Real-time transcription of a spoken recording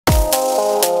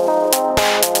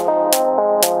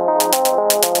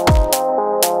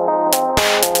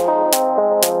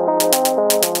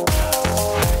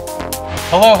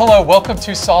Hello, hello. Welcome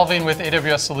to Solving with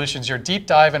AWS Solutions, your deep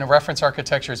dive into reference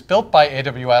architectures built by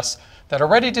AWS that are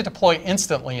ready to deploy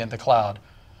instantly in the cloud.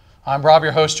 I'm Rob,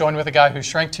 your host, joined with a guy who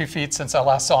shrank 2 feet since I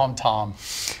last saw him, Tom.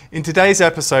 In today's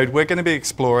episode, we're going to be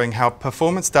exploring how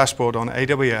Performance Dashboard on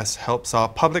AWS helps our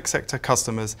public sector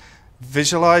customers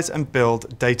visualize and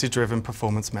build data-driven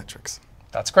performance metrics.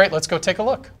 That's great. Let's go take a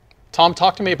look. Tom,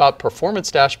 talk to me about Performance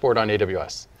Dashboard on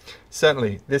AWS.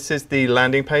 Certainly. This is the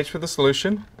landing page for the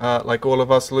solution. Like all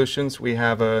of our solutions, we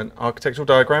have an architectural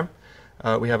diagram.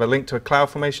 We have a link to a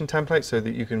CloudFormation template so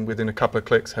that you can, within a couple of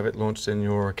clicks, have it launched in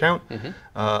your account.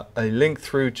 A link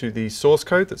through to the source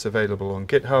code that's available on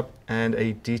GitHub, and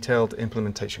a detailed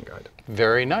implementation guide.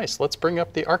 Very nice. Let's bring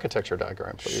up the architecture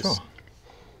diagram, please. Sure.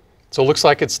 So it looks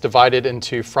like it's divided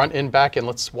into front end, back end.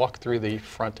 Let's walk through the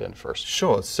front end first.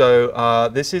 Sure. So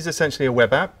this is essentially a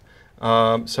web app.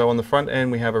 So on the front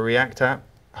end, we have a React app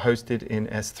hosted in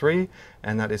S3,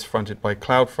 and that is fronted by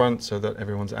CloudFront so that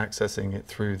everyone's accessing it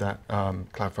through that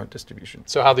CloudFront distribution.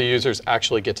 So how the users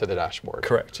actually get to the dashboard.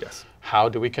 Correct, yes. How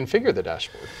do we configure the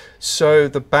dashboard? So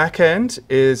the back end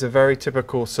is a very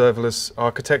typical serverless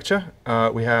architecture.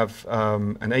 We have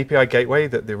an API gateway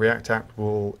that the React app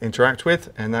will interact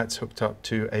with, and that's hooked up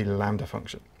to a Lambda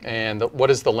function. And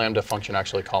what is the Lambda function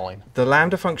actually calling? The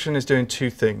Lambda function is doing two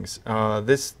things.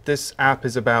 This app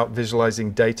is about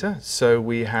visualizing data, so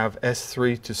we have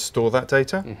S3 to store that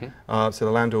data. So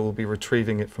the Lambda will be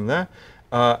retrieving it from there.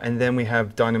 And then we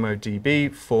have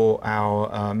DynamoDB for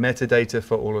our metadata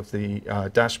for all of the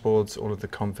dashboards, all of the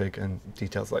config and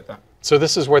details like that. So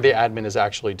this is where the admin is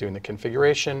actually doing the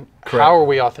configuration. Correct. How are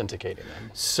we authenticating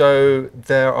them? So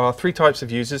there are three types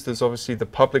of users. There's obviously the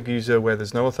public user where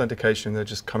there's no authentication. They're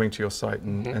just coming to your site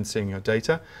and seeing your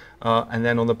data. And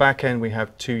then on the back end, we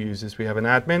have two users. We have an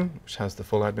admin, which has the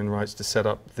full admin rights to set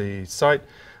up the site.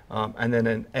 And then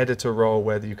an editor role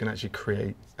where you can actually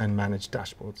create and manage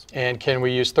dashboards. And can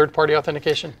we use third-party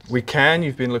authentication? We can.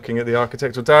 You've been looking at the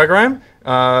architectural diagram.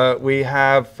 We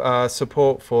have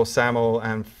support for SAML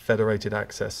and federated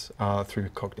access through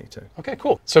Cognito. Okay,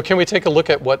 cool. So can we take a look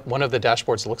at what one of the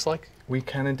dashboards looks like? We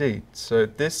can indeed. So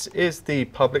this is the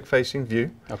public-facing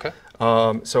view. Okay.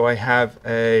 So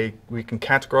we can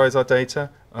categorize our data.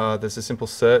 There's a simple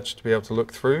search to be able to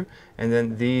look through, and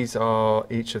then these are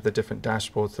each of the different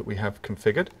dashboards that we have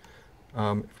configured.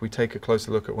 If we take a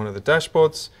closer look at one of the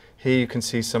dashboards, here you can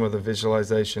see some of the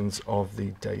visualizations of the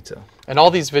data. And all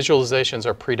these visualizations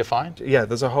are predefined? Yeah,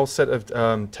 there's a whole set of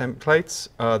templates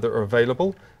that are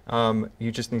available.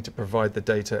 You just need to provide the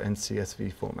data in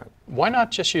CSV format. Why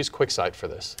not just use QuickSight for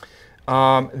this?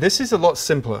 This is a lot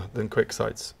simpler than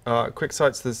QuickSights.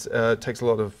 QuickSights takes a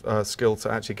lot of skill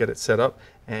to actually get it set up,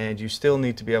 and you still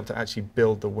need to be able to actually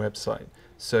build the website.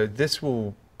 So this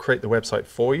will create the website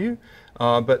for you,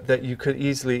 but that you could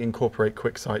easily incorporate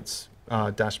QuickSights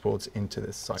dashboards into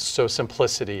this site. So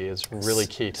simplicity is really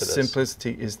key to this.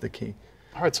 Simplicity is the key.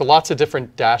 All right, so lots of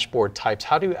different dashboard types.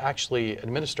 How do you actually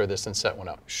administer this and set one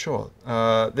up? Sure.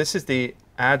 This is the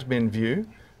admin view.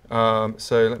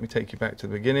 So let me take you back to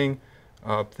the beginning.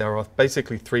 There are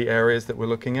basically three areas that we're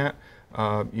looking at.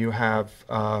 You have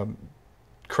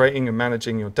creating and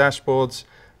managing your dashboards.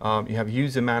 You have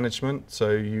user management,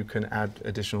 so you can add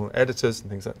additional editors and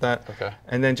things like that. Okay.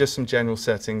 And then just some general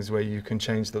settings where you can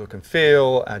change the look and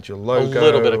feel, add your logo. A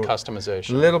little bit of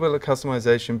customization. A little bit of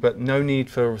customization, but no need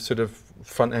for sort of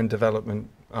front-end development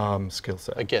skill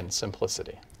set. Again,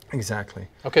 simplicity. Exactly.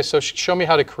 Okay, so show me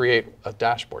how to create a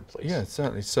dashboard, please. Yeah,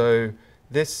 certainly. So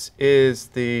this is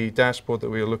the dashboard that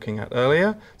we were looking at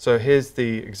earlier. So here's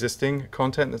the existing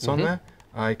content that's on there.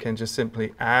 I can just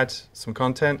simply add some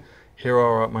content. Here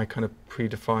are my kind of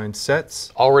predefined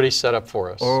sets. Already set up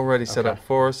for us. Already set up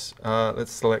for us.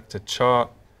 Let's select a chart.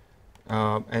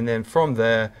 And then from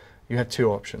there, you have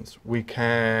two options. We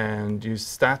can use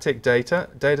static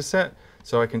data set.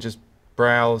 So I can just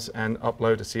browse and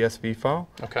upload a CSV file.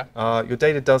 Okay. Your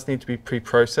data does need to be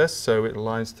pre-processed, so it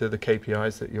aligns to the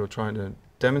KPIs that you're trying to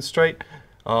demonstrate.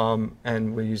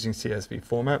 And we're using CSV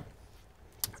format.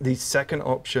 The second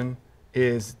option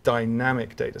is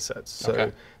dynamic data sets.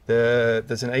 So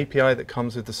there's an API that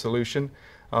comes with the solution,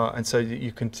 and so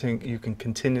you can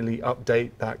continually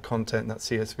update that content, that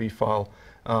CSV file,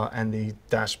 and the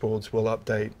dashboards will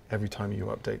update every time you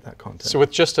update that content. So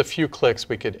with just a few clicks,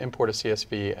 we could import a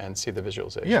CSV and see the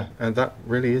visualization. Yeah, and that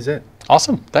really is it.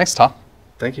 Awesome. Thanks, Tom.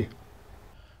 Thank you.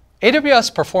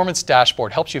 AWS Performance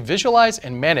Dashboard helps you visualize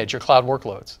and manage your cloud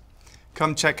workloads.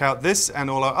 Come check out this and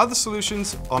all our other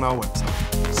solutions on our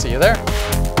website. See you there.